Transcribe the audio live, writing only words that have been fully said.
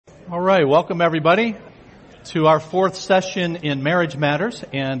All right, welcome everybody to our fourth session in Marriage Matters,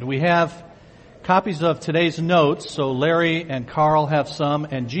 and we have copies of today's notes. So Larry and Carl have some,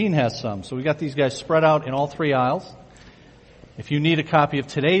 and Jean has some. So we got these guys spread out in all three aisles. If you need a copy of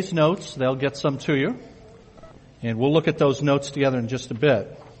today's notes, they'll get some to you, and we'll look at those notes together in just a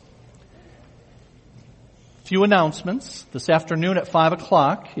bit. A few announcements. This afternoon at 5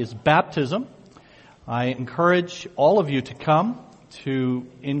 o'clock is baptism. I encourage all of you to come to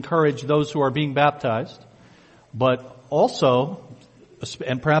encourage those who are being baptized, but also,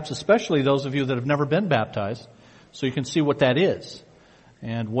 and perhaps especially those of you that have never been baptized, so you can see what that is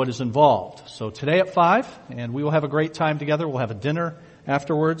and what is involved. So today at 5, and we will have a great time together. We'll have a dinner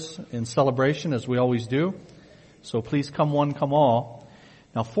afterwards in celebration, as we always do. So please come one, come all.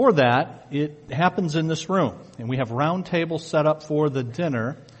 Now for that, it happens in this room, and we have round tables set up for the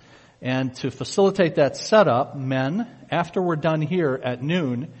dinner. And to facilitate that setup, men, after we're done here at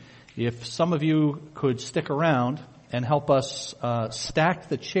noon, if some of you could stick around and help us stack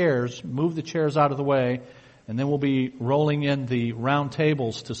the chairs, move the chairs out of the way, and then we'll be rolling in the round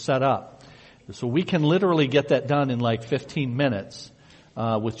tables to set up. So we can literally get that done in like 15 minutes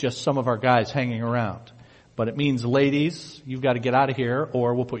with just some of our guys hanging around. But it means, ladies, you've got to get out of here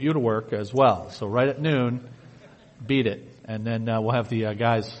or we'll put you to work as well. So right at noon, beat it. And then we'll have the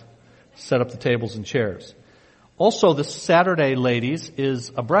guys set up the tables and chairs. Also, this Saturday, ladies, is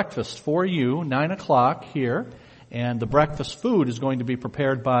a breakfast for you, 9 o'clock here. And the breakfast food is going to be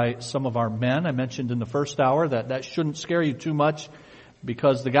prepared by some of our men. I mentioned in the first hour that shouldn't scare you too much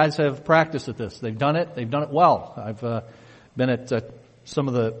because the guys have practiced at this. They've done it well. I've been at some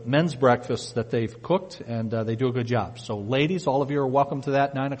of the men's breakfasts that they've cooked, and they do a good job. So ladies, all of you are welcome to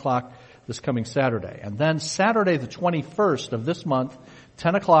that, 9 o'clock this coming Saturday. And then Saturday the 21st of this month,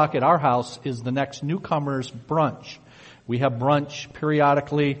 10 o'clock at our house, is the next newcomers brunch. We have brunch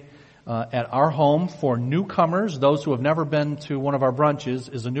periodically at our home for newcomers. Those who have never been to one of our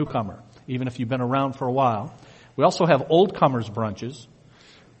brunches is a newcomer, even if you've been around for a while. We also have old comers brunches.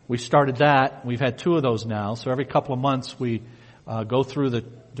 We started that. We've had 2 of those now. So every couple of months we go through the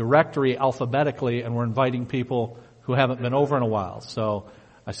directory alphabetically, and we're inviting people who haven't been over in a while. So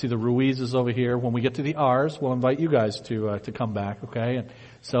I see the Ruizes over here. When we get to the R's, we'll invite you guys to come back, okay? And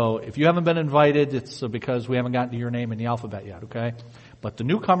so if you haven't been invited, it's because we haven't gotten to your name in the alphabet yet, okay? But the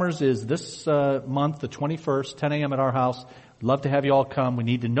newcomers is this month, the 21st, 10 a.m. at our house. We'd love to have you all come. We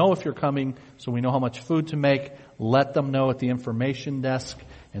need to know if you're coming so we know how much food to make. Let them know at the information desk,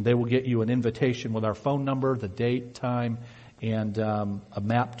 and they will get you an invitation with our phone number, the date, time, and a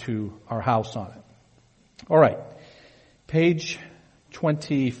map to our house on it. All right. Page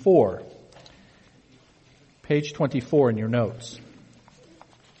 24. Page 24 in your notes.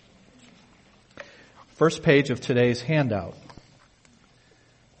 First page of today's handout.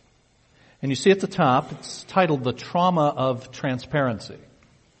 And you see at the top, it's titled The Trauma of Transparency.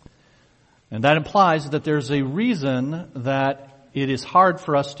 And that implies that there's a reason that it is hard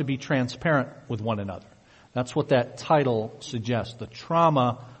for us to be transparent with one another. That's what that title suggests, the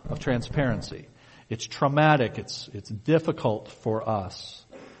trauma of transparency. It's traumatic. It's difficult for us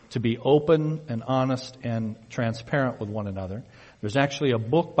to be open and honest and transparent with one another. There's actually a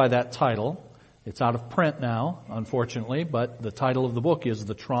book by that title. It's out of print now, unfortunately, but the title of the book is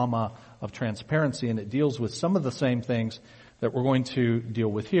The Trauma of Transparency, and it deals with some of the same things that we're going to deal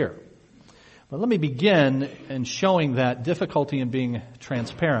with here. But let me begin in showing that difficulty in being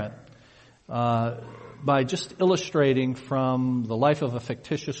transparent by just illustrating from the life of a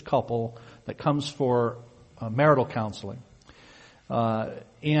fictitious couple that comes for marital counseling.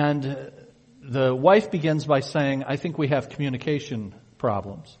 And the wife begins by saying, I think we have communication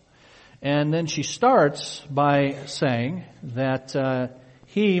problems. And then she starts by saying that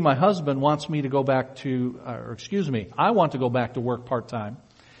my husband, wants me to go back to, I want to go back to work part-time,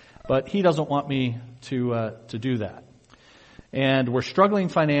 but he doesn't want me to do that. And we're struggling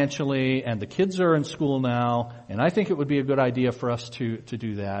financially, and the kids are in school now, and I think it would be a good idea for us to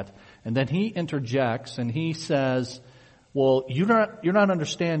do that. And then he interjects and he says, well, you're not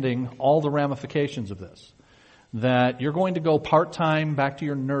understanding all the ramifications of this. That you're going to go part-time back to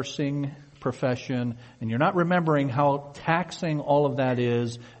your nursing profession, and you're not remembering how taxing all of that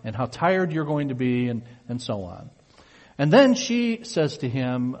is, and how tired you're going to be, and so on. And then she says to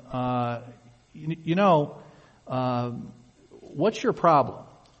him, what's your problem?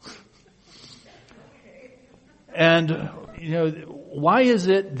 And, why is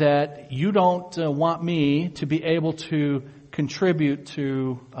it that you don't want me to be able to contribute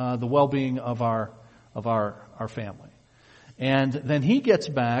to the well-being of our family? And then he gets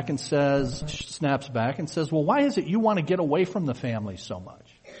back and snaps back and says, well, why is it you want to get away from the family so much?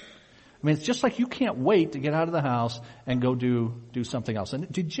 I mean, it's just like you can't wait to get out of the house and go do something else. And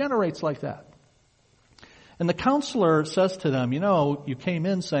it degenerates like that. And the counselor says to them, you came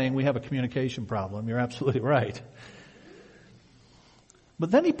in saying we have a communication problem. You're absolutely right. But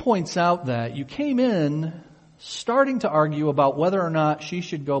then he points out that you came in starting to argue about whether or not she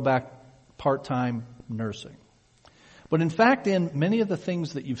should go back part-time nursing. But in fact, in many of the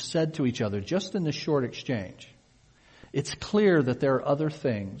things that you've said to each other, just in this short exchange, it's clear that there are other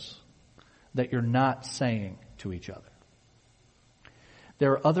things that you're not saying to each other.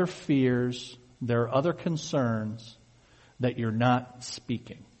 There are other fears, there are other concerns that you're not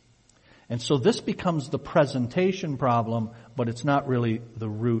speaking. And so this becomes the presentation problem, but it's not really the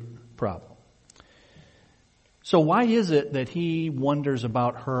root problem. So why is it that he wonders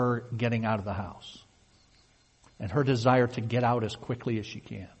about her getting out of the house and her desire to get out as quickly as she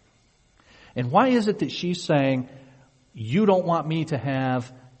can? And why is it that she's saying, you don't want me to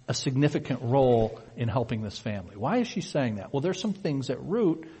have a significant role in helping this family? Why is she saying that? Well, there's some things at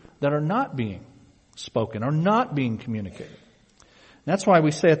root that are not being spoken, are not being communicated. That's why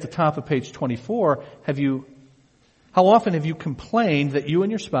we say at the top of page 24, how often have you complained that you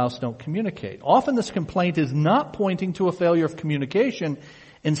and your spouse don't communicate? Often this complaint is not pointing to a failure of communication.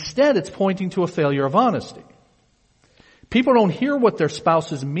 Instead, it's pointing to a failure of honesty. People don't hear what their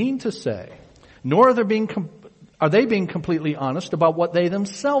spouses mean to say, nor are they being completely honest about what they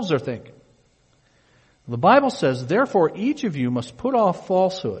themselves are thinking. The Bible says, therefore, each of you must put off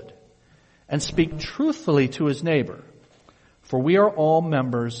falsehood and speak truthfully to his neighbor, for we are all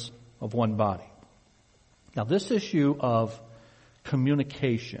members of one body. Now, this issue of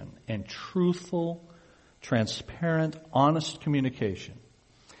communication and truthful, transparent, honest communication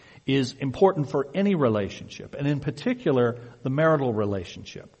is important for any relationship, and in particular, the marital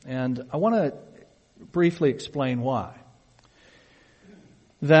relationship. And I want to briefly explain why.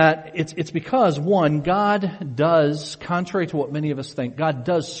 That it's because, one, God does, contrary to what many of us think, God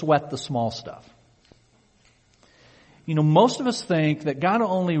does sweat the small stuff. Most of us think that God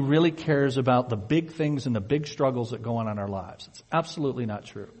only really cares about the big things and the big struggles that go on in our lives. It's absolutely not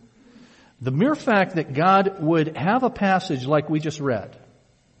true. The mere fact that God would have a passage like we just read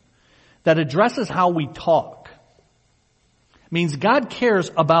that addresses how we talk means God cares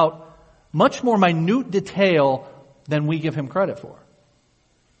about much more minute detail than we give him credit for.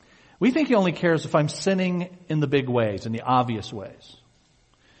 We think he only cares if I'm sinning in the big ways, in the obvious ways.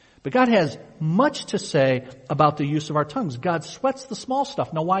 But God has much to say about the use of our tongues. God sweats the small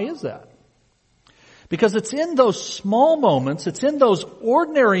stuff. Now, why is that? Because it's in those small moments, it's in those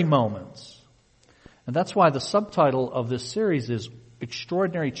ordinary moments. And that's why the subtitle of this series is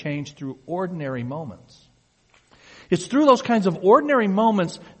Extraordinary Change Through Ordinary Moments. It's through those kinds of ordinary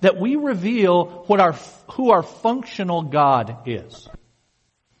moments that we reveal who our functional God is.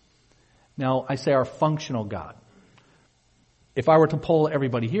 Now, I say our functional God. If I were to poll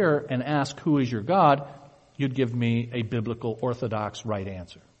everybody here and ask who is your God, you'd give me a biblical, orthodox, right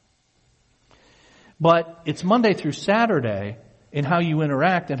answer. But it's Monday through Saturday in how you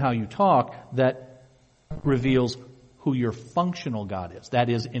interact and how you talk that reveals who your functional God is. That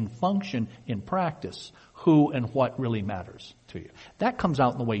is, in function, in practice, who and what really matters to you. That comes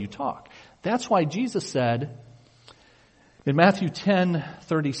out in the way you talk. That's why Jesus said in Matthew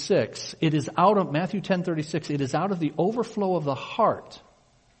 10:36, it is out of the overflow of the heart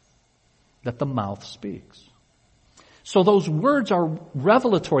that the mouth speaks. So those words are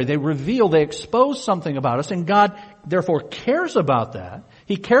revelatory. They reveal, they expose something about us, and God therefore cares about that.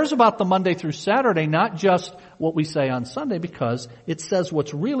 He cares about the Monday through Saturday, not just what we say on Sunday, because it says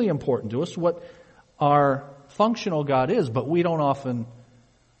what's really important to us, what our functional God is, but we don't often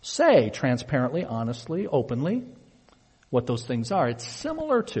say transparently, honestly, openly what those things are. It's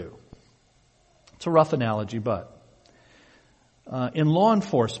similar to, it's a rough analogy, but in law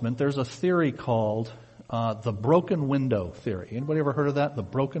enforcement, there's a theory called the broken window theory. Anybody ever heard of that? The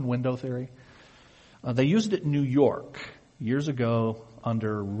broken window theory? They used it in New York years ago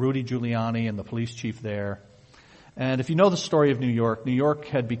under Rudy Giuliani and the police chief there. And if you know the story of New York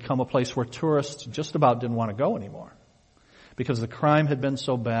had become a place where tourists just about didn't want to go anymore because the crime had been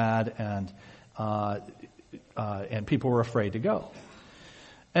so bad and people were afraid to go.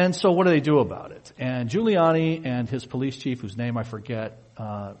 And so what do they do about it? And Giuliani and his police chief, whose name I forget,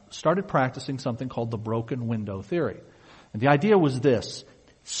 started practicing something called the broken window theory. And the idea was this: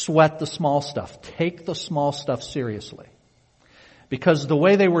 sweat the small stuff. Take the small stuff seriously. Because the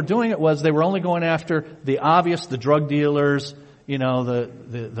way they were doing it was they were only going after the obvious, the drug dealers,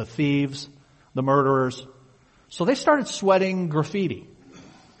 the thieves, the murderers. So they started sweating graffiti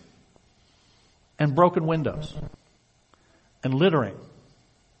and broken windows and littering.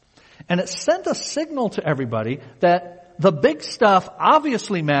 And it sent a signal to everybody that the big stuff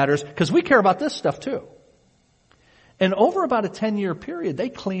obviously matters because we care about this stuff too. And over about a 10-year period, they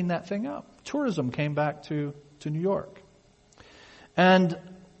cleaned that thing up. Tourism came back to New York. And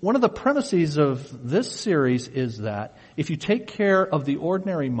one of the premises of this series is that if you take care of the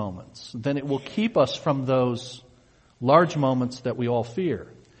ordinary moments, then it will keep us from those large moments that we all fear.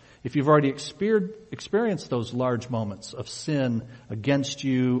 If you've already experienced those large moments of sin against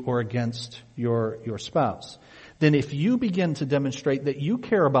you or against your spouse, then if you begin to demonstrate that you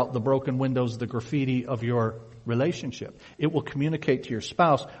care about the broken windows, the graffiti of your relationship, it will communicate to your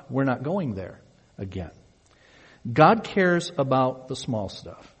spouse, we're not going there again. God cares about the small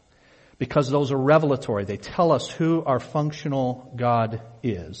stuff because those are revelatory. They tell us who our functional God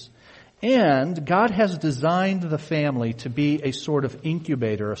is. And God has designed the family to be a sort of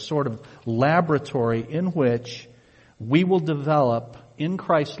incubator, a sort of laboratory in which we will develop in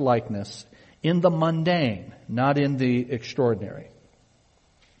Christ's likeness in the mundane, not in the extraordinary.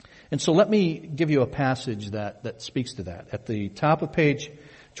 And so let me give you a passage that speaks to that. At the top of page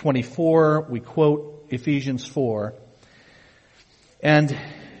 24, we quote Ephesians 4. And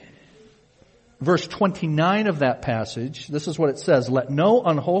verse 29 of that passage, this is what it says, "Let no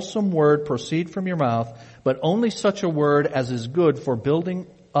unwholesome word proceed from your mouth, but only such a word as is good for building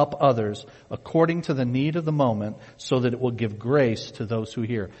up others according to the need of the moment, so that it will give grace to those who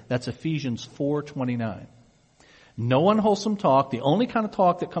hear." That's Ephesians 4:29. No unwholesome talk. The only kind of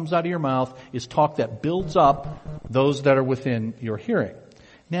talk that comes out of your mouth is talk that builds up those that are within your hearing.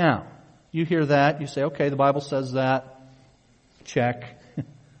 Now, you hear that, you say, okay, the Bible says that. Check.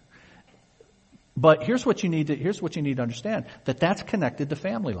 But here's what you need to understand, that that's connected to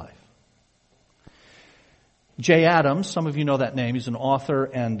family life. Jay Adams, some of you know that name, he's an author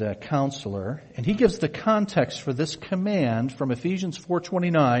and a counselor, and he gives the context for this command from Ephesians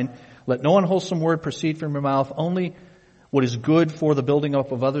 4:29, "Let no unwholesome word proceed from your mouth, only what is good for the building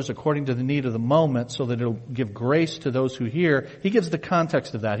up of others according to the need of the moment, so that it'll give grace to those who hear." He gives the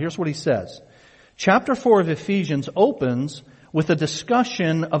context of that. Here's what he says. Chapter 4 of Ephesians opens with a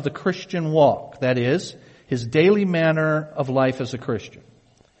discussion of the Christian walk, that is, his daily manner of life as a Christian.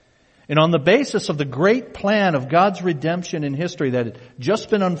 And on the basis of the great plan of God's redemption in history that had just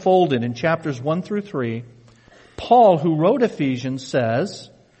been unfolded in chapters 1 through 3, Paul, who wrote Ephesians, says,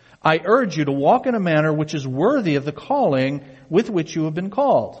 "I urge you to walk in a manner which is worthy of the calling with which you have been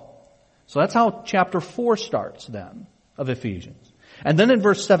called." So that's how chapter 4 starts then of Ephesians. And then in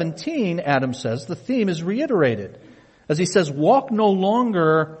verse 17, Adam says, the theme is reiterated. As he says, walk no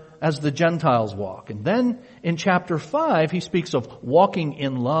longer as the Gentiles walk. And then in chapter 5, he speaks of walking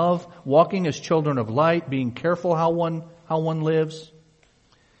in love, walking as children of light, being careful how one lives.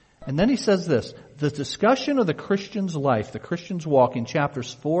 And then he says this, the discussion of the Christian's life, the Christian's walk in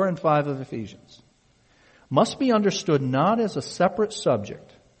chapters 4 and 5 of Ephesians must be understood not as a separate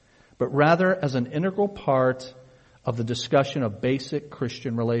subject, but rather as an integral part of the discussion of basic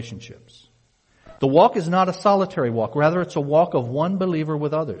Christian relationships. The walk is not a solitary walk. Rather, it's a walk of one believer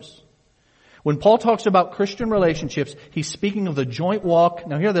with others. When Paul talks about Christian relationships, he's speaking of the joint walk,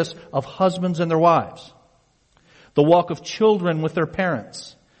 now hear this, of husbands and their wives. The walk of children with their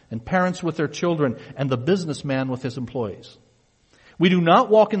parents, and parents with their children, and the businessman with his employees. We do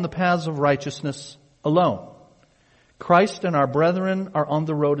not walk in the paths of righteousness alone. Christ and our brethren are on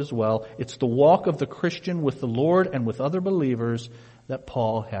the road as well. It's the walk of the Christian with the Lord and with other believers that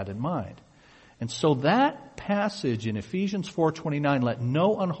Paul had in mind. And so that passage in Ephesians 4:29, "Let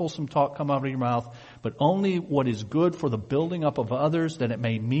no unwholesome talk come out of your mouth, but only what is good for the building up of others, that it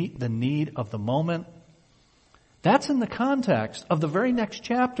may meet the need of the moment." That's in the context of the very next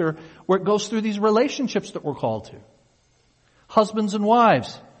chapter where it goes through these relationships that we're called to. Husbands and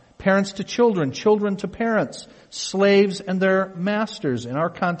wives, parents to children, children to parents, slaves and their masters, in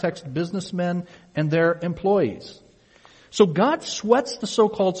our context, businessmen and their employees. So God sweats the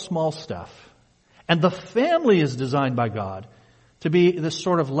so-called small stuff. And the family is designed by God to be this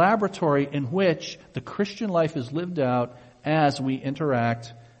sort of laboratory in which the Christian life is lived out as we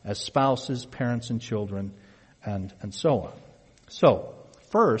interact as spouses, parents, and children, and so on. So,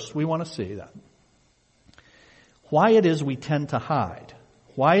 first, we want to see that why it is we tend to hide,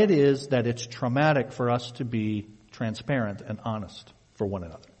 why it is that it's traumatic for us to be transparent and honest for one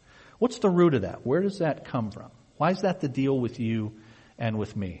another. What's the root of that? Where does that come from? Why is that the deal with you and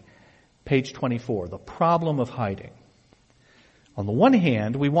with me? Page 24, the problem of hiding. On the one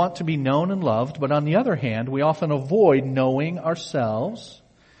hand, we want to be known and loved, but on the other hand, we often avoid knowing ourselves,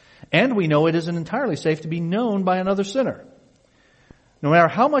 and we know it isn't entirely safe to be known by another sinner. No matter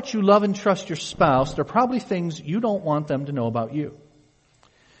how much you love and trust your spouse, there are probably things you don't want them to know about you.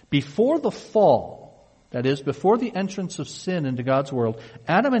 Before the fall, that is, before the entrance of sin into God's world,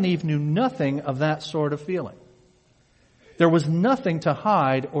 Adam and Eve knew nothing of that sort of feeling. There was nothing to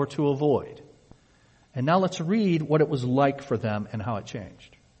hide or to avoid. And now let's read what it was like for them and how it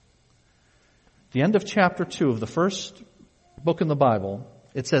changed. The end of chapter 2 of the first book in the Bible,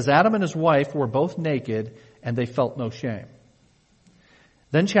 it says, Adam and his wife were both naked and they felt no shame.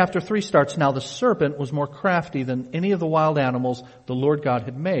 Then chapter 3 starts, now the serpent was more crafty than any of the wild animals the Lord God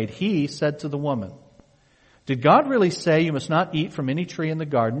had made. He said to the woman, did God really say you must not eat from any tree in the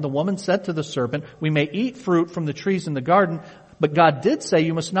garden? The woman said to the serpent, we may eat fruit from the trees in the garden, but God did say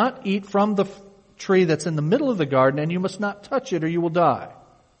you must not eat from the tree that's in the middle of the garden, and you must not touch it or you will die.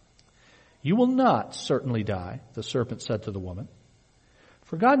 You will not certainly die, the serpent said to the woman.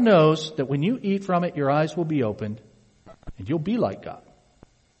 For God knows that when you eat from it, your eyes will be opened, and you'll be like God,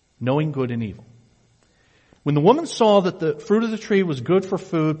 knowing good and evil. When the woman saw that the fruit of the tree was good for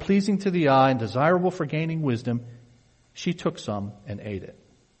food, pleasing to the eye, and desirable for gaining wisdom, she took some and ate it.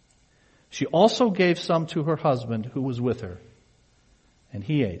 She also gave some to her husband who was with her, and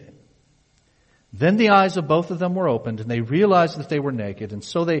he ate it. Then the eyes of both of them were opened, and they realized that they were naked, and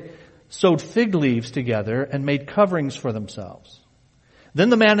so they sewed fig leaves together and made coverings for themselves. Then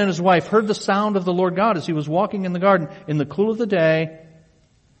the man and his wife heard the sound of the Lord God as he was walking in the garden in the cool of the day,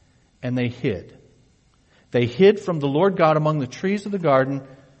 and they hid. They hid from the Lord God among the trees of the garden,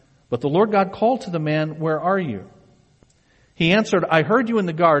 but the Lord God called to the man, where are you? He answered, I heard you in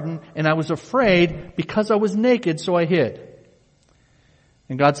the garden, and I was afraid because I was naked, so I hid.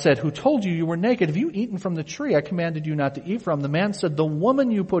 And God said, who told you you were naked? Have you eaten from the tree I commanded you not to eat from? The man said, the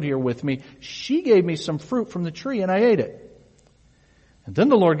woman you put here with me, she gave me some fruit from the tree, and I ate it. And then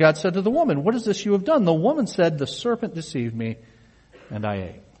the Lord God said to the woman, what is this you have done? The woman said, the serpent deceived me, and I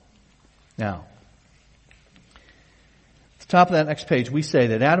ate. Now, at the top of that next page, we say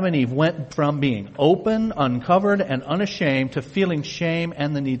that Adam and Eve went from being open, uncovered, and unashamed to feeling shame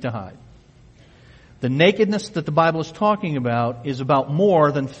and the need to hide. The nakedness that the Bible is talking about is about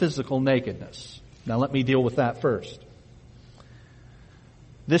more than physical nakedness. Now let me deal with that first.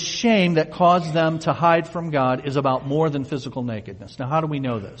 This shame that caused them to hide from God is about more than physical nakedness. Now how do we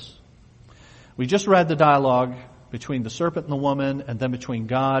know this? We just read the dialogue between the serpent and the woman, and then between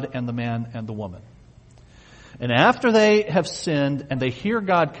God and the man and the woman. And after they have sinned and they hear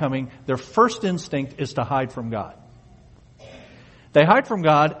God coming, their first instinct is to hide from God. They hide from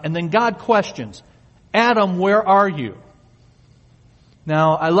God, and then God questions, Adam, where are you?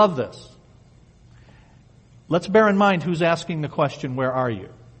 Now, I love this. Let's bear in mind who's asking the question, where are you?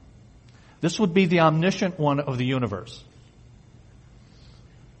 This would be the omniscient one of the universe.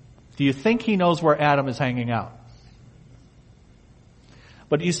 Do you think he knows where Adam is hanging out?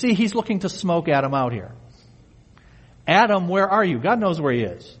 But you see, he's looking to smoke Adam out here. Adam, where are you? God knows where he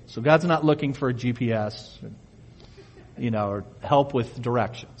is. So God's not looking for a GPS, or help with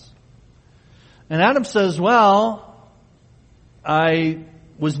directions. And Adam says, well, I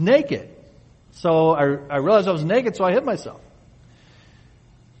was naked. So I realized I was naked, so I hid myself.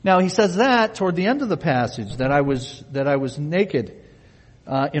 Now he says that toward the end of the passage, that I was naked,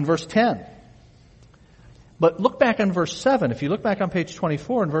 in verse 10. But look back on verse 7. If you look back on page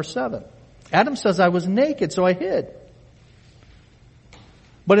 24 in verse 7, Adam says, I was naked, so I hid.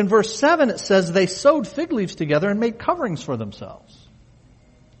 But in verse 7 it says they sewed fig leaves together and made coverings for themselves.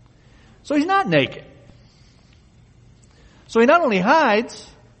 So he's not naked. So he not only hides,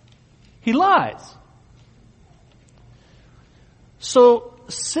 he lies. So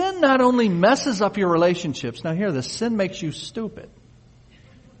sin not only messes up your relationships, now hear this, sin makes you stupid.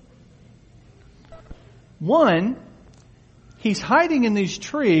 One, he's hiding in these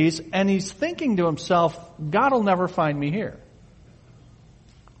trees and he's thinking to himself, God will never find me here.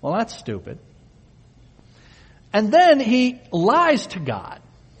 Well, that's stupid. And then he lies to God.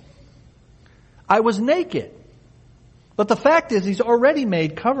 I was naked. But the fact is, he's already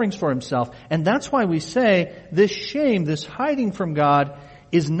made coverings for himself. And that's why we say this shame, this hiding from God,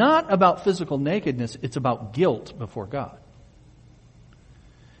 is not about physical nakedness. It's about guilt before God.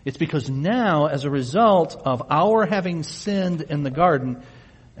 It's because now, as a result of our having sinned in the garden,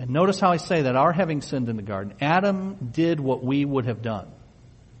 and notice how I say that, our having sinned in the garden, Adam did what we would have done.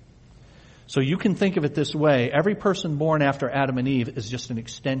 So you can think of it this way. Every person born after Adam and Eve is just an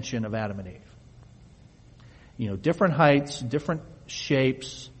extension of Adam and Eve. Different heights, different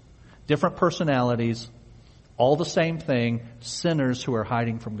shapes, different personalities, all the same thing, sinners who are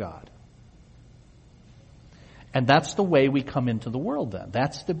hiding from God. And that's the way we come into the world then.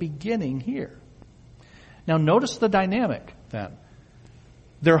 That's the beginning here. Now notice the dynamic then.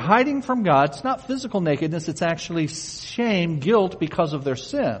 They're hiding from God. It's not physical nakedness. It's actually shame, guilt because of their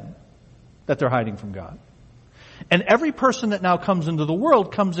sin that they're hiding from God. And every person that now comes into the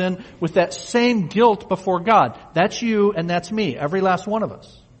world comes in with that same guilt before God. That's you and that's me, every last one of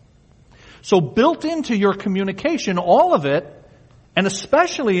us. So built into your communication, all of it, and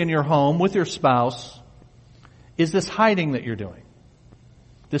especially in your home with your spouse, is this hiding that you're doing.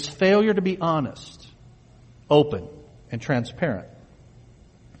 This failure to be honest, open, and transparent.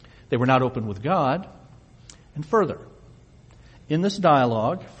 They were not open with God. And further, in this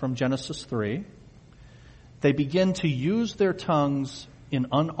dialogue from Genesis 3, they begin to use their tongues in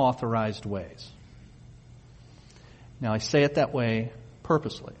unauthorized ways. Now, I say it that way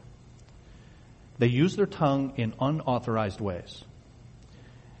purposely. They use their tongue in unauthorized ways.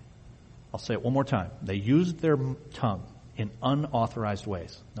 I'll say it one more time. They used their tongue in unauthorized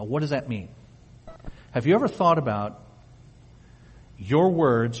ways. Now, what does that mean? Have you ever thought about your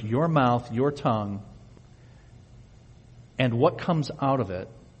words, your mouth, your tongue, and what comes out of it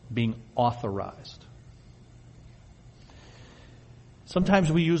being authorized?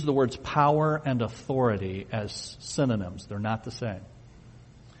 Sometimes we use the words power and authority as synonyms. They're not the same.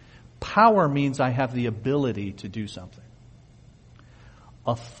 Power means I have the ability to do something.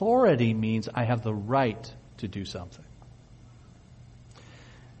 Authority means I have the right to do something.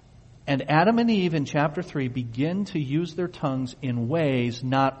 And Adam and Eve in chapter 3 begin to use their tongues in ways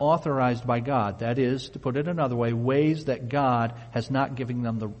not authorized by God. That is, to put it another way, ways that God has not given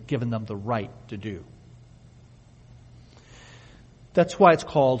them the right to do. That's why it's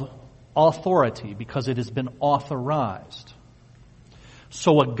called authority, because it has been authorized.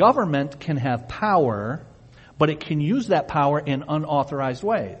 So a government can have power, but it can use that power in unauthorized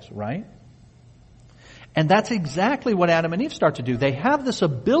ways, right? And that's exactly what Adam and Eve start to do. They have this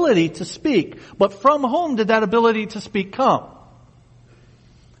ability to speak, but from whom did that ability to speak come?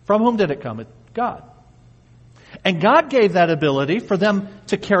 From whom did it come? God. And God gave that ability for them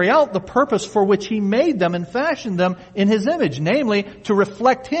to carry out the purpose for which He made them and fashioned them in His image, namely to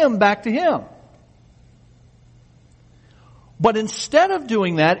reflect Him back to Him. But instead of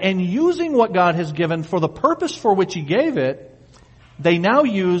doing that and using what God has given for the purpose for which He gave it, they now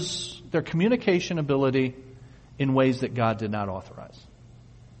use their communication ability in ways that God did not authorize.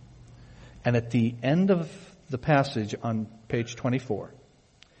 And at the end of the passage on page 24,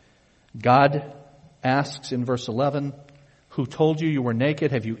 God asks in verse 11, who told you you were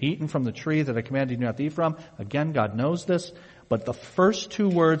naked? Have you eaten from the tree that I commanded you not to eat from? Again, God knows this. But the first two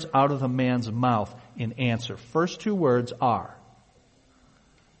words out of the man's mouth in answer, first two words are,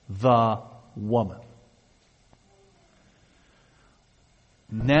 the woman.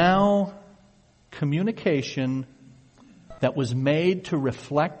 Now, communication that was made to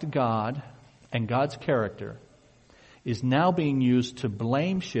reflect God and God's character is now being used to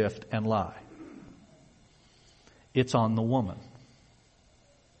blame shift and lie. It's on the woman.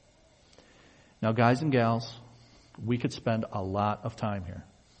 Now, guys and gals, we could spend a lot of time here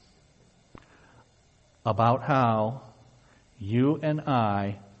about how you and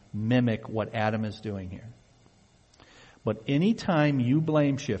I mimic what Adam is doing here. But anytime you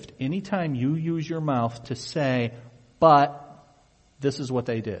blame shift, anytime you use your mouth to say, but this is what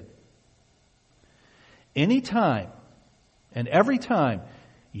they did. Anytime and every time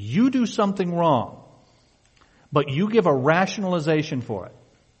you do something wrong, but you give a rationalization for it,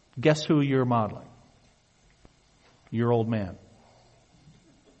 guess who you're modeling? Your old man,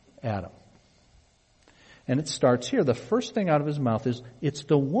 Adam. And it starts here. The first thing out of his mouth is, it's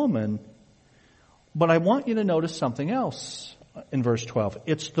the woman. But I want you to notice something else in verse 12.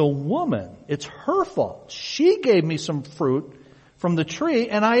 It's the woman. It's her fault. She gave me some fruit from the tree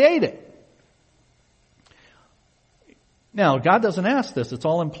and I ate it. Now, God doesn't ask this. It's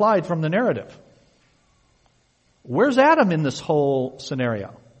all implied from the narrative. Where's Adam in this whole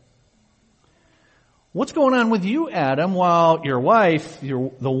scenario? What's going on with you, Adam, while your wife,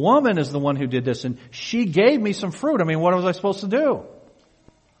 the woman is the one who did this and she gave me some fruit? I mean, what was I supposed to do?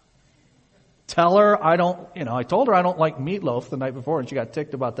 Tell her I told her I don't like meatloaf the night before and she got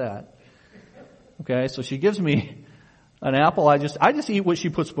ticked about that. Okay, so she gives me an apple. I just eat what she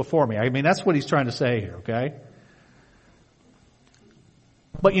puts before me. I mean, that's what he's trying to say here, okay?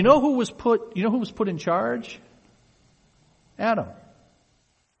 But you know who was put in charge? Adam.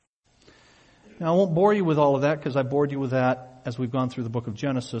 Now, I won't bore you with all of that because I bored you with that as we've gone through the book of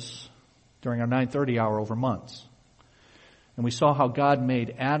Genesis during our 9:30 hour over months. And we saw how God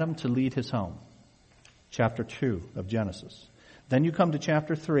made Adam to lead his home. Chapter 2 of Genesis. Then you come to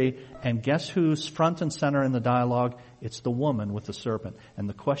chapter 3, and guess who's front and center in the dialogue? It's the woman with the serpent. And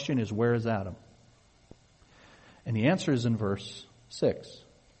the question is, where is Adam? And the answer is in verse 6.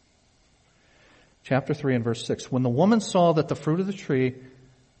 Chapter 3 and verse 6. When the woman saw that the fruit of the tree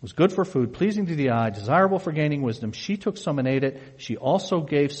was good for food, pleasing to the eye, desirable for gaining wisdom, she took some and ate it. She also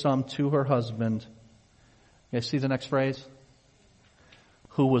gave some to her husband. You guys see the next phrase?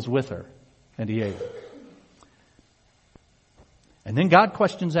 Who was with her, and he ate it. And then God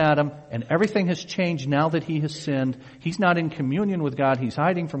questions Adam, and everything has changed now that he has sinned. He's not in communion with God. He's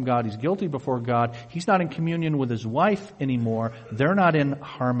hiding from God. He's guilty before God. He's not in communion with his wife anymore. They're not in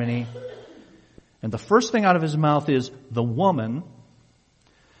harmony. And the first thing out of his mouth is the woman.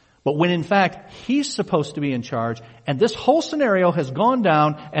 But when in fact he's supposed to be in charge, and this whole scenario has gone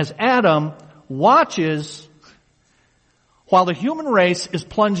down as Adam watches while the human race is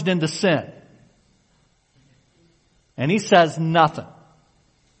plunged into sin. And he says nothing.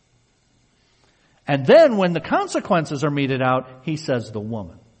 And then when the consequences are meted out, he says the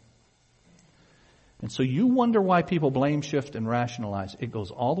woman. And so you wonder why people blame, shift, and rationalize. It goes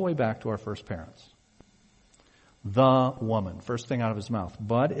all the way back to our first parents. The woman, first thing out of his mouth.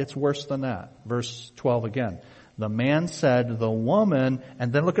 But it's worse than that. Verse 12 again. The man said, the woman,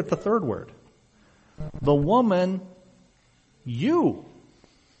 and then look at the third word. The woman, you.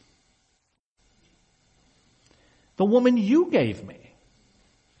 The woman you gave me.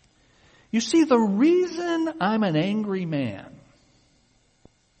 You see, the reason I'm an angry man,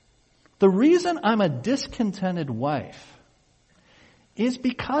 the reason I'm a discontented wife, is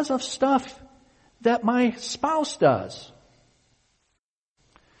because of stuff that my spouse does.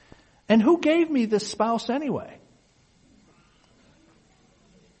 And who gave me this spouse anyway?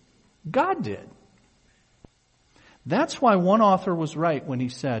 God did. That's why one author was right when he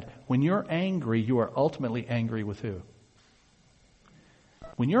said, when you're angry, you are ultimately angry with who?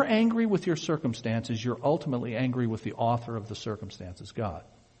 When you're angry with your circumstances, you're ultimately angry with the author of the circumstances, God.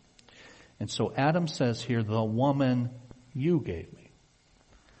 And so Adam says here, the woman you gave me.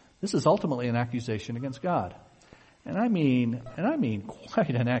 This is ultimately an accusation against God. And I mean quite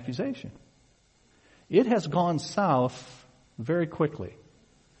an accusation. It has gone south very quickly.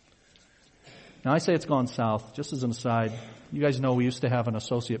 Now I say it's gone south, just as an aside. You guys know we used to have an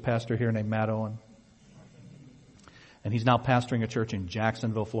associate pastor here named Matt Owen. And he's now pastoring a church in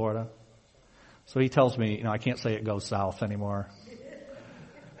Jacksonville, Florida. So he tells me, I can't say it goes south anymore.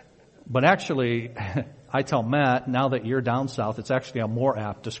 But actually, I tell Matt, now that you're down south, it's actually a more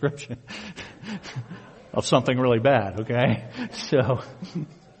apt description of something really bad, okay? So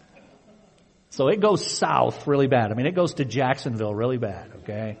it goes south really bad. It goes to Jacksonville really bad,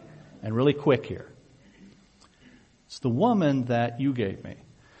 okay? And really quick here. It's the woman that you gave me.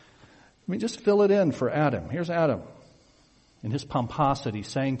 Let me just fill it in for Adam. Here's Adam in his pomposity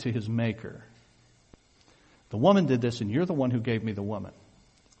saying to his maker, the woman did this and you're the one who gave me the woman.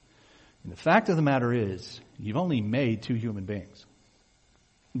 And the fact of the matter is, you've only made two human beings.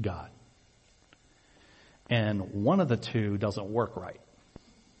 God. And one of the two doesn't work right.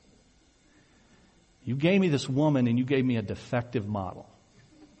 You gave me this woman and you gave me a defective model.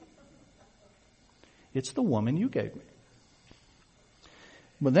 It's the woman you gave me.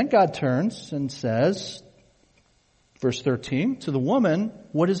 But then God turns and says, verse 13, to the woman,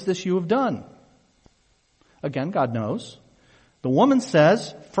 what is this you have done? Again, God knows. The woman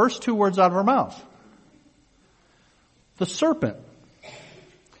says, first two words out of her mouth. The serpent.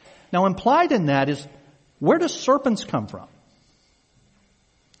 Now implied in that is, where do serpents come from?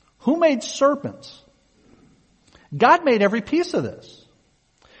 Who made serpents? God made every piece of this.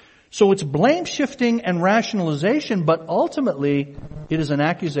 So it's blame shifting and rationalization, but ultimately it is an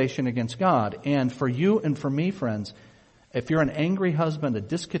accusation against God. And for you and for me, friends, if you're an angry husband, a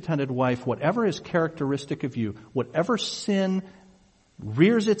discontented wife, whatever is characteristic of you, whatever sin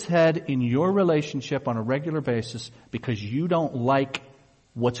rears its head in your relationship on a regular basis because you don't like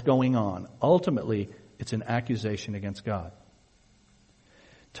what's going on, ultimately it's an accusation against God.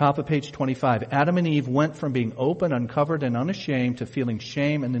 Top of page 25. Adam and Eve went from being open, uncovered, and unashamed to feeling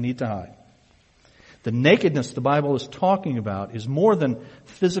shame and the need to hide. The nakedness the Bible is talking about is more than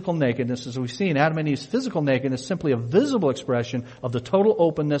physical nakedness. As we've seen, Adam and Eve's physical nakedness is simply a visible expression of the total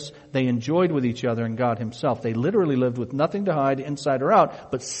openness they enjoyed with each other and God Himself. They literally lived with nothing to hide inside or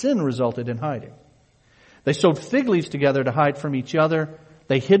out, but sin resulted in hiding. They sewed fig leaves together to hide from each other.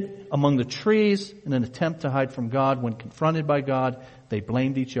 They hid among the trees in an attempt to hide from God. When confronted by God, they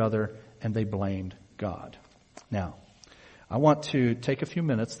blamed each other and they blamed God. Now, I want to take a few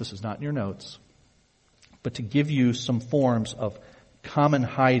minutes, this is not in your notes, but to give you some forms of common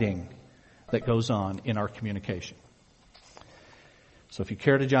hiding that goes on in our communication. So if you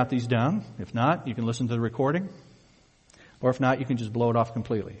care to jot these down, if not, you can listen to the recording, or if not, you can just blow it off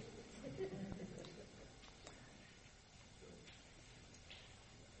completely.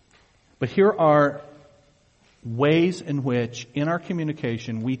 But here are ways in which, in our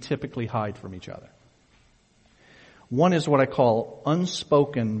communication, we typically hide from each other. One is what I call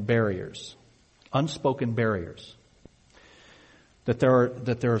unspoken barriers. Unspoken barriers. That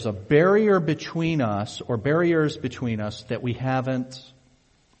there's a barrier between us, or barriers between us, that we haven't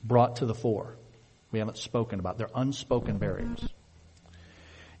brought to the fore. We haven't spoken about. They're unspoken barriers.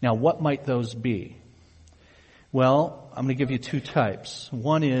 Now, what might those be? Well, I'm going to give you two types.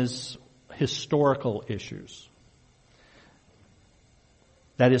 One is historical issues.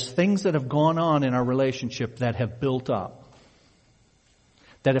 That is, things that have gone on in our relationship that have built up,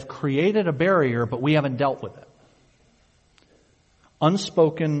 that have created a barrier, but we haven't dealt with it.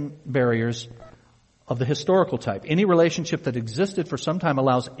 Unspoken barriers of the historical type. Any relationship that existed for some time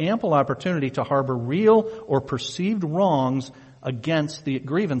allows ample opportunity to harbor real or perceived wrongs against the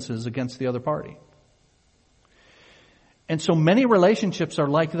grievances against the other party. And so many relationships are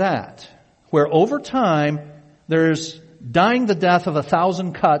like that, where over time there's dying the death of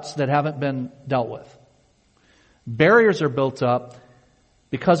 1,000 cuts that haven't been dealt with. Barriers are built up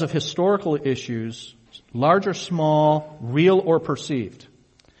because of historical issues, large or small, real or perceived.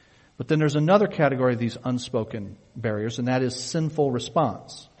 But then there's another category of these unspoken barriers, and that is sinful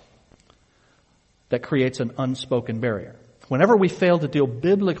response. That creates an unspoken barrier. Whenever we fail to deal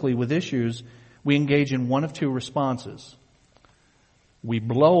biblically with issues, we engage in one of two responses. We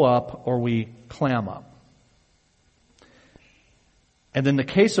blow up or we clam up. And in the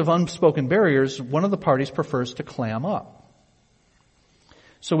case of unspoken barriers, one of the parties prefers to clam up.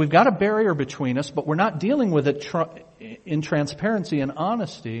 So we've got a barrier between us, but we're not dealing with it in transparency and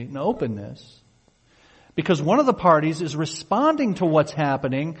honesty and openness, because one of the parties is responding to what's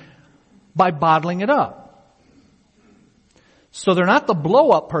happening by bottling it up. So they're not the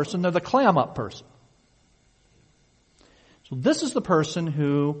blow-up person, they're the clam-up person. So this is the person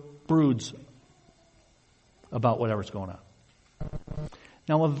who broods about whatever's going on.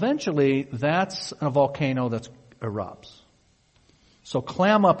 Now eventually, that's a volcano that erupts. So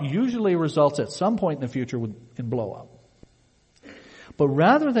clam up usually results at some point in the future in blow up. But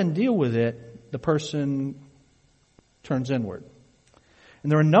rather than deal with it, the person turns inward.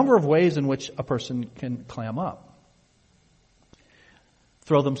 And there are a number of ways in which a person can clam up.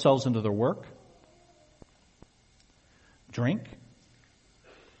 Throw themselves into their work. Drink.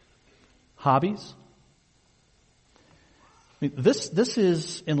 Hobbies. This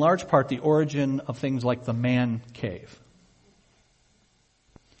is in large part the origin of things like the man cave.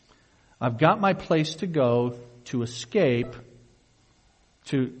 I've got my place to go to escape,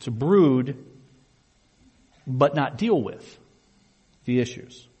 to brood, but not deal with the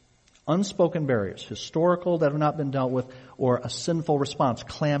issues. Unspoken barriers, historical that have not been dealt with, or a sinful response,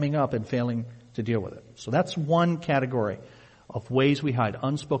 clamming up and failing to deal with it. So that's one category of ways we hide,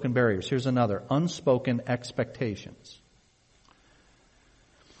 unspoken barriers. Here's another, unspoken expectations.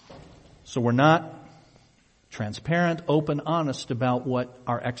 So we're not transparent, open, honest about what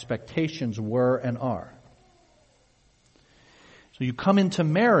our expectations were and are. So you come into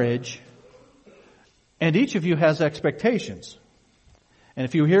marriage, and each of you has expectations. And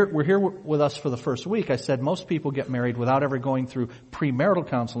if were here with us for the first week, I said most people get married without ever going through premarital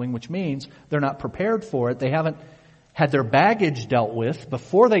counseling, which means they're not prepared for it. They haven't had their baggage dealt with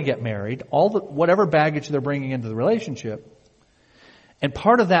before they get married, whatever baggage they're bringing into the relationship. And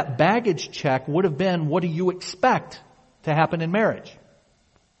part of that baggage check would have been, what do you expect to happen in marriage?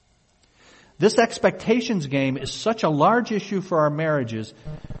 This expectations game is such a large issue for our marriages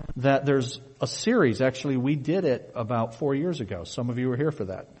that there's a series. Actually, we did it about 4 years ago. Some of you were here for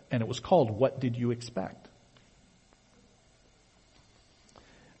that. And it was called, What Did You Expect?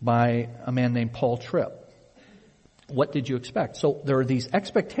 By a man named Paul Tripp. What did you expect? So there are these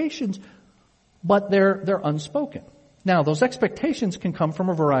expectations, but they're unspoken. Now, those expectations can come from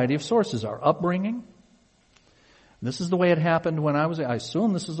a variety of sources. Our upbringing. This is the way it happened when I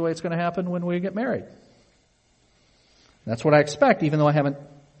assume this is the way it's going to happen when we get married. That's what I expect, even though I haven't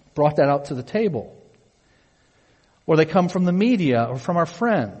brought that out to the table. Or they come from the media or from our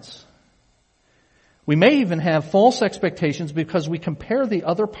friends. We may even have false expectations because we compare the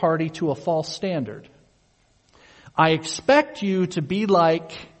other party to a false standard. I expect you to be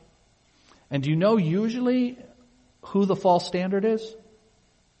like, and do you know usually who the false standard is?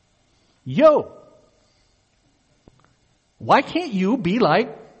 You. Why can't you be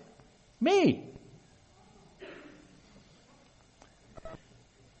like me?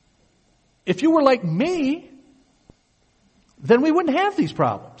 If you were like me, then we wouldn't have these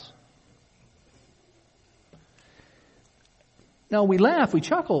problems. Now we laugh, we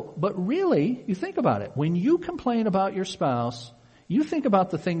chuckle, but really, you think about it. When you complain about your spouse, you think about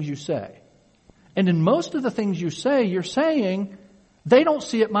the things you say. And in most of the things you say, you're saying, they don't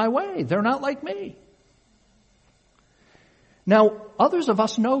see it my way. They're not like me. Now, others of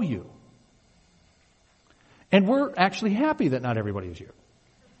us know you. And we're actually happy that not everybody is you.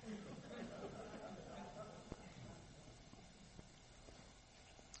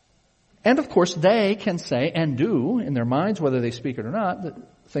 And of course, they can say and do in their minds, whether they speak it or not,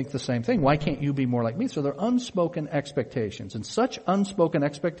 think the same thing. Why can't you be more like me? So they're unspoken expectations. And such unspoken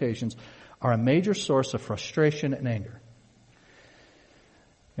expectations are a major source of frustration and anger.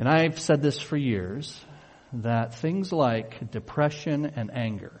 And I've said this for years, that things like depression and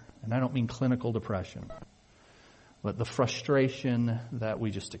anger, and I don't mean clinical depression, but the frustration that we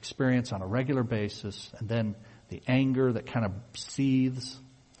just experience on a regular basis, and then the anger that kind of seethes.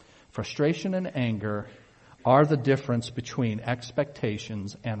 Frustration and anger are the difference between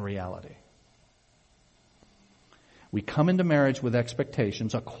expectations and reality. We come into marriage with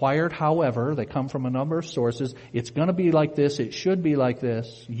expectations, acquired however, they come from a number of sources. It's going to be like this, it should be like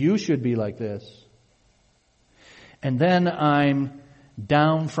this, you should be like this. And then I'm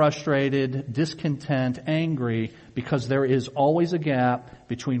down, frustrated, discontent, angry, because there is always a gap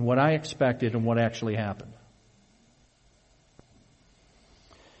between what I expected and what actually happened.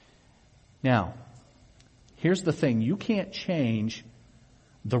 Now, here's the thing. You can't change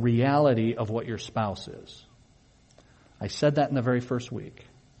the reality of what your spouse is. I said that in the very first week.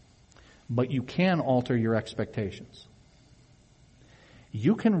 But you can alter your expectations.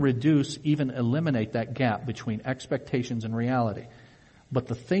 You can reduce, even eliminate that gap between expectations and reality. But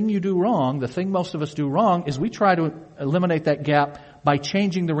the thing you do wrong, the thing most of us do wrong, is we try to eliminate that gap by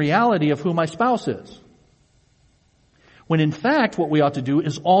changing the reality of who my spouse is. When in fact, what we ought to do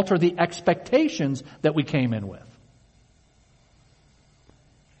is alter the expectations that we came in with.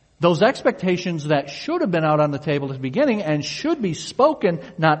 Those expectations that should have been out on the table at the beginning and should be spoken,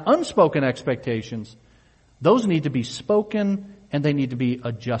 not unspoken expectations, those need to be spoken and they need to be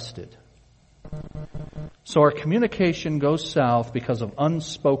adjusted. So our communication goes south because of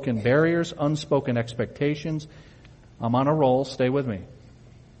unspoken barriers, unspoken expectations. I'm on a roll, stay with me.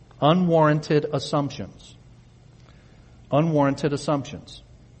 Unwarranted assumptions. Unwarranted assumptions.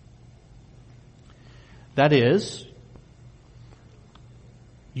 That is,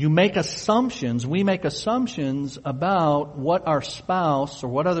 you make assumptions, we make assumptions about what our spouse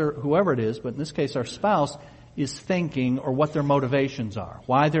or whoever it is, but in this case our spouse, is thinking or what their motivations are.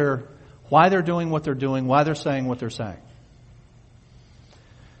 Why they're doing what they're doing, why they're saying what they're saying.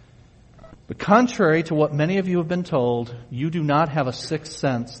 But contrary to what many of you have been told, you do not have a sixth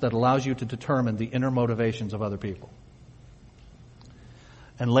sense that allows you to determine the inner motivations of other people.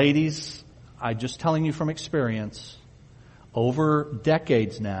 And ladies, I'm just telling you from experience, over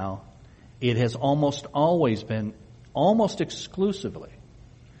decades now, it has almost always been, almost exclusively,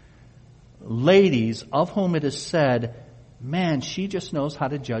 ladies of whom it is said, man, she just knows how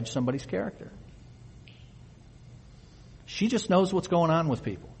to judge somebody's character. She just knows what's going on with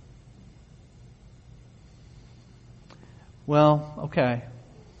people. Well, okay.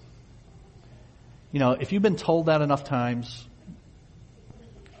 You know, if you've been told that enough times,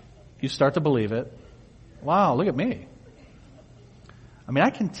 you start to believe it. Wow, look at me. I mean,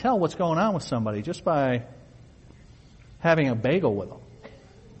 I can tell what's going on with somebody just by having a bagel with them.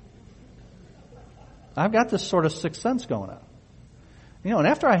 I've got this sort of sixth sense going on. You know, and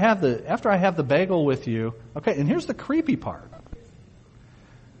after I have the bagel with you, okay, and here's the creepy part.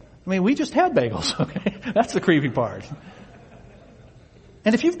 I mean, we just had bagels, okay? That's the creepy part.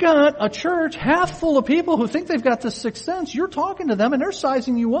 And if you've got a church half full of people who think they've got this sixth sense, you're talking to them and they're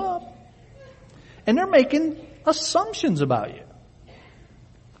sizing you up. And they're making assumptions about you.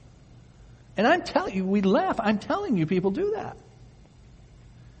 And I'm telling you, we laugh. I'm telling you, people do that.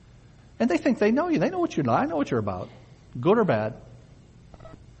 And they think they know you. They know what you're like. I know what you're about. Good or bad.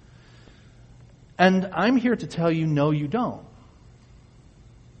 And I'm here to tell you, no, you don't.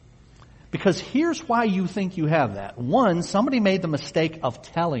 Because here's why you think you have that. One, somebody made the mistake of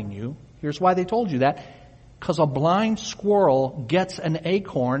telling you. Here's why they told you that. Because a blind squirrel gets an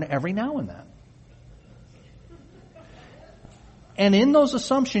acorn every now and then. And in those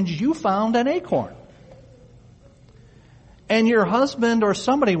assumptions, you found an acorn. And your husband or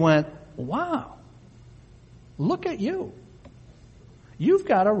somebody went, wow, look at you. You've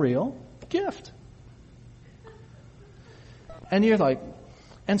got a real gift. And you're like,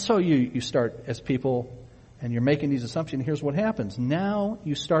 and so you start as people, and you're making these assumptions. Here's what happens. Now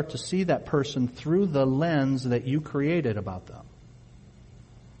you start to see that person through the lens that you created about them.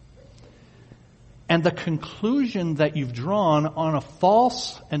 And the conclusion that you've drawn on a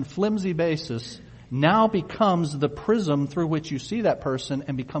false and flimsy basis now becomes the prism through which you see that person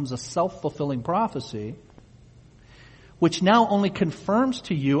and becomes a self-fulfilling prophecy, which now only confirms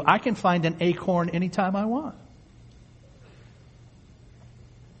to you I can find an acorn anytime I want.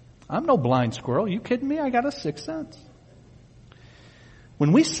 I'm no blind squirrel. You kidding me? I got a sixth sense.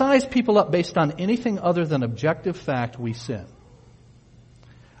 When we size people up based on anything other than objective fact, we sin.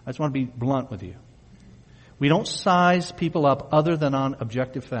 I just want to be blunt with you. We don't size people up other than on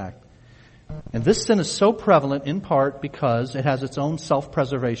objective fact. And this sin is so prevalent in part because it has its own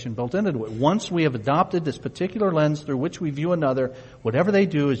self-preservation built into it. Once we have adopted this particular lens through which we view another, whatever they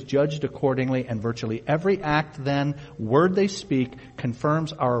do is judged accordingly, and virtually every act then, word they speak,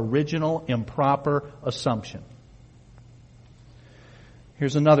 confirms our original improper assumption.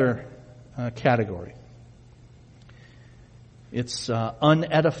 Here's another category. It's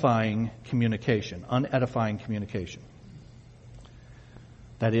unedifying communication. Unedifying communication.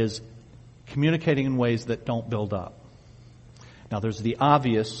 That is, communicating in ways that don't build up. Now, there's the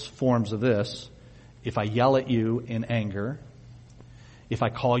obvious forms of this. If I yell at you in anger, if I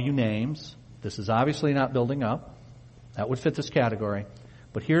call you names, this is obviously not building up. That would fit this category.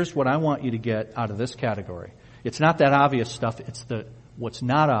 But here's what I want you to get out of this category. It's not that obvious stuff. It's what's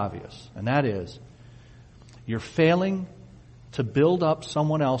not obvious. And that is, you're failing to build up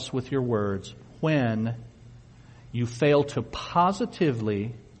someone else with your words when you fail to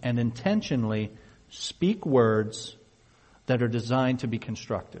positively and intentionally speak words that are designed to be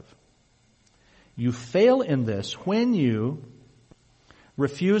constructive. You fail in this when you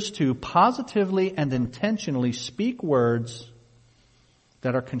refuse to positively and intentionally speak words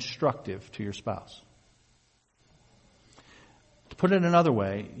that are constructive to your spouse. To put it another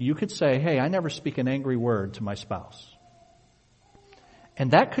way, you could say, hey, I never speak an angry word to my spouse.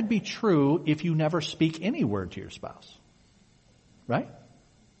 And that could be true if you never speak any word to your spouse. Right?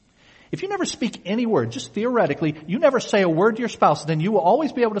 If you never speak any word, just theoretically, you never say a word to your spouse, then you will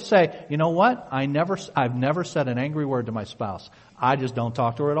always be able to say, you know what? I've never said an angry word to my spouse. I just don't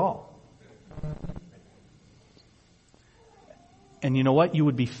talk to her at all. And you know what? You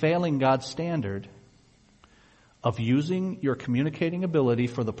would be failing God's standard of using your communicating ability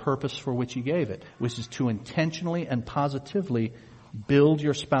for the purpose for which He gave it, which is to intentionally and positively build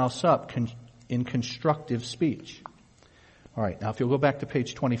your spouse up in constructive speech. All right, now if you'll go back to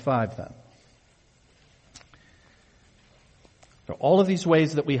page 25 then. So all of these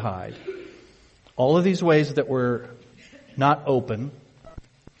ways that we hide, all of these ways that we're not open,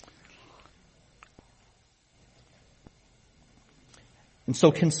 and so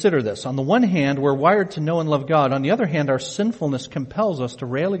consider this. On the one hand, we're wired to know and love God. On the other hand, our sinfulness compels us to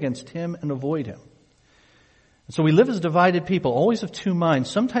rail against Him and avoid Him. So we live as divided people, always of two minds.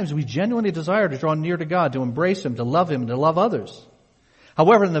 Sometimes we genuinely desire to draw near to God, to embrace Him, to love Him, and to love others.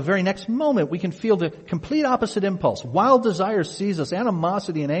 However, in the very next moment, we can feel the complete opposite impulse. Wild desire seize us,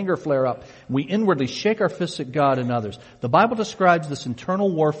 animosity and anger flare up. We inwardly shake our fists at God and others. The Bible describes this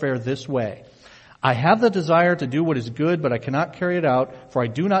internal warfare this way. I have the desire to do what is good, but I cannot carry it out, for I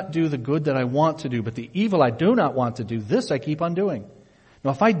do not do the good that I want to do, but the evil I do not want to do, this I keep on doing. Now,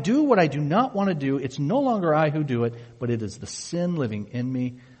 if I do what I do not want to do, it's no longer I who do it, but it is the sin living in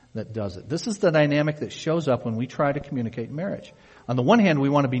me that does it. This is the dynamic that shows up when we try to communicate in marriage. On the one hand, we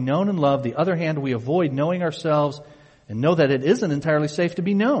want to be known and loved. The other hand, we avoid knowing ourselves and know that it isn't entirely safe to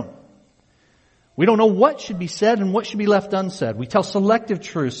be known. We don't know what should be said and what should be left unsaid. We tell selective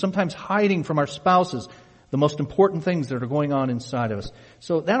truths, sometimes hiding from our spouses the most important things that are going on inside of us.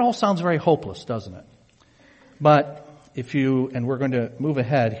 So that all sounds very hopeless, doesn't it? But and we're going to move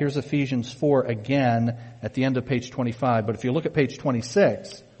ahead, here's Ephesians 4 again at the end of page 25. But if you look at page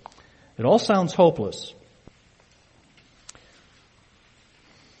 26, it all sounds hopeless.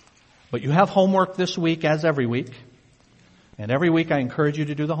 But you have homework this week, as every week. And every week I encourage you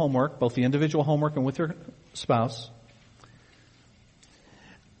to do the homework, both the individual homework and with your spouse.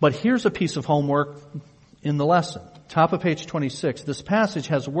 But here's a piece of homework in the lesson. Top of page 26. This passage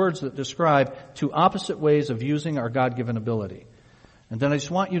has words that describe two opposite ways of using our God-given ability. And then I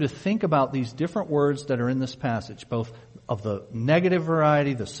just want you to think about these different words that are in this passage, both of the negative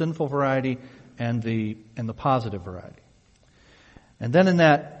variety, the sinful variety, and the positive variety. And then in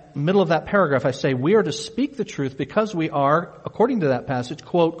that middle of that paragraph, I say, we are to speak the truth because we are, according to that passage,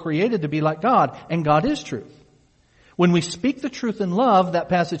 quote, created to be like God, and God is truth. When we speak the truth in love, that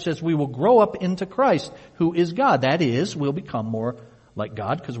passage says we will grow up into Christ, who is God. That is, we'll become more like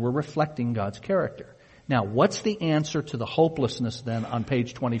God because we're reflecting God's character. Now, what's the answer to the hopelessness then on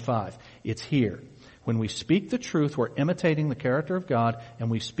page 25? It's here. When we speak the truth, we're imitating the character of God,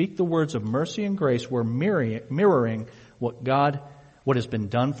 and we speak the words of mercy and grace, we're mirroring what what has been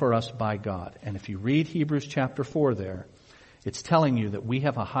done for us by God. And if you read Hebrews chapter 4 there, it's telling you that we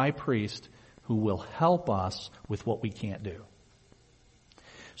have a high priest who will help us with what we can't do.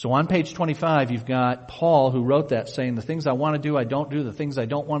 So on page 25, you've got Paul who wrote that saying, the things I want to do, I don't do. The things I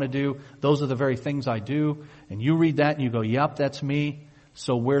don't want to do, those are the very things I do. And you read that and you go, yep, that's me.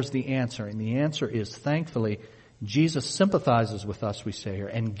 So where's the answer? And the answer is, thankfully, Jesus sympathizes with us, we say here,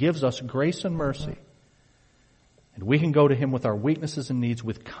 and gives us grace and mercy. And we can go to him with our weaknesses and needs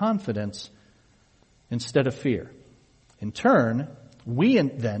with confidence instead of fear. In turn, we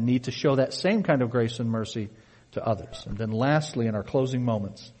then need to show that same kind of grace and mercy to others. And then lastly, in our closing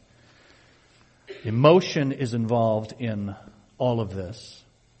moments, emotion is involved in all of this.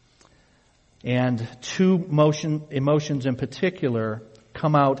 And two emotions in particular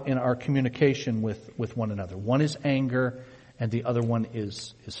come out in our communication with one another. One is anger, and the other one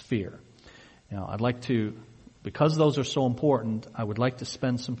is fear. Now, I'd like to, because those are so important, I would like to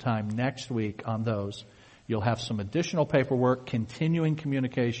spend some time next week on those. You'll have some additional paperwork, continuing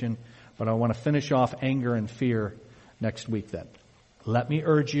communication, but I want to finish off anger and fear next week then. Let me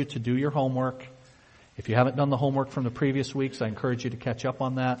urge you to do your homework. If you haven't done the homework from the previous weeks, I encourage you to catch up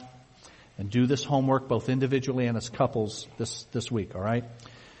on that and do this homework both individually and as couples this week, all right?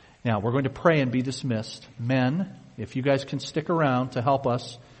 Now, we're going to pray and be dismissed. Men, if you guys can stick around to help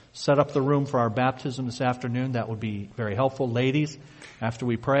us set up the room for our baptism this afternoon, that would be very helpful. Ladies, after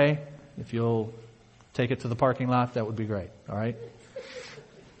we pray, if you'll take it to the parking lot, that would be great, all right?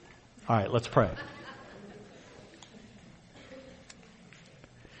 All right, let's pray.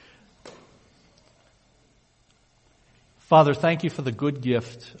 Father, thank you for the good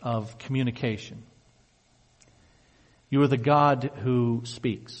gift of communication. You are the God who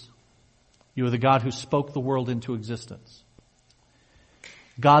speaks. You are the God who spoke the world into existence.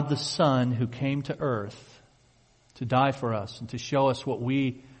 God the Son who came to earth to die for us and to show us what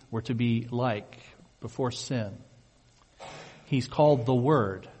we were to be like before sin. He's called the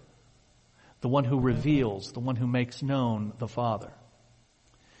Word, the one who reveals, the one who makes known the Father.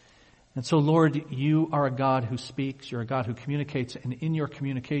 And so, Lord, you are a God who speaks, you're a God who communicates, and in your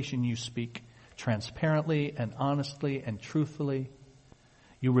communication you speak transparently and honestly and truthfully.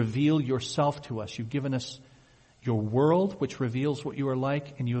 You reveal yourself to us. You've given us your world, which reveals what you are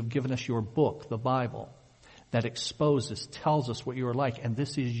like, and you have given us your book, the Bible, that exposes, tells us what you are like. And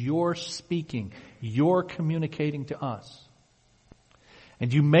this is your speaking, your communicating to us.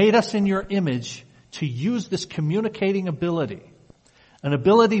 And you made us in your image to use this communicating ability, an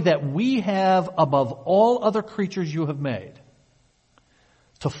ability that we have above all other creatures you have made,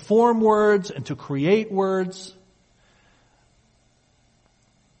 to form words and to create words,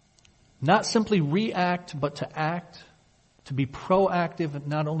 not simply react, but to act, to be proactive and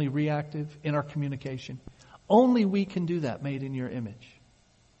not only reactive in our communication. Only we can do that, made in your image.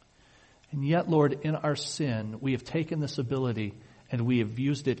 And yet, Lord, in our sin, we have taken this ability and we have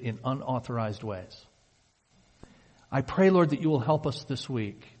used it in unauthorized ways. I pray, Lord, that you will help us this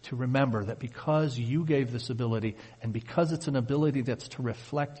week to remember that because you gave this ability and because it's an ability that's to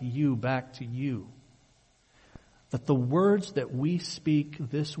reflect you back to you, that the words that we speak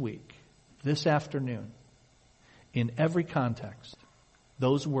this week, this afternoon, in every context,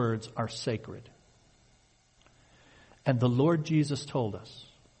 those words are sacred. And the Lord Jesus told us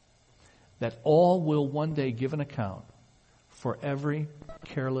that all will one day give an account for every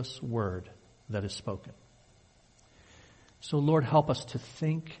careless word that is spoken. So, Lord, help us to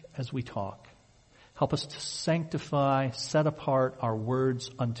think as we talk. Help us to sanctify, set apart our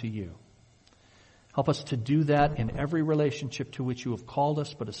words unto you. Help us to do that in every relationship to which you have called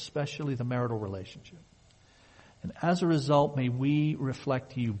us, but especially the marital relationship. And as a result, may we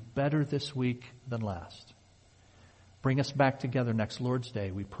reflect you better this week than last. Bring us back together next Lord's Day.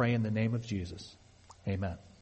 We pray in the name of Jesus. Amen.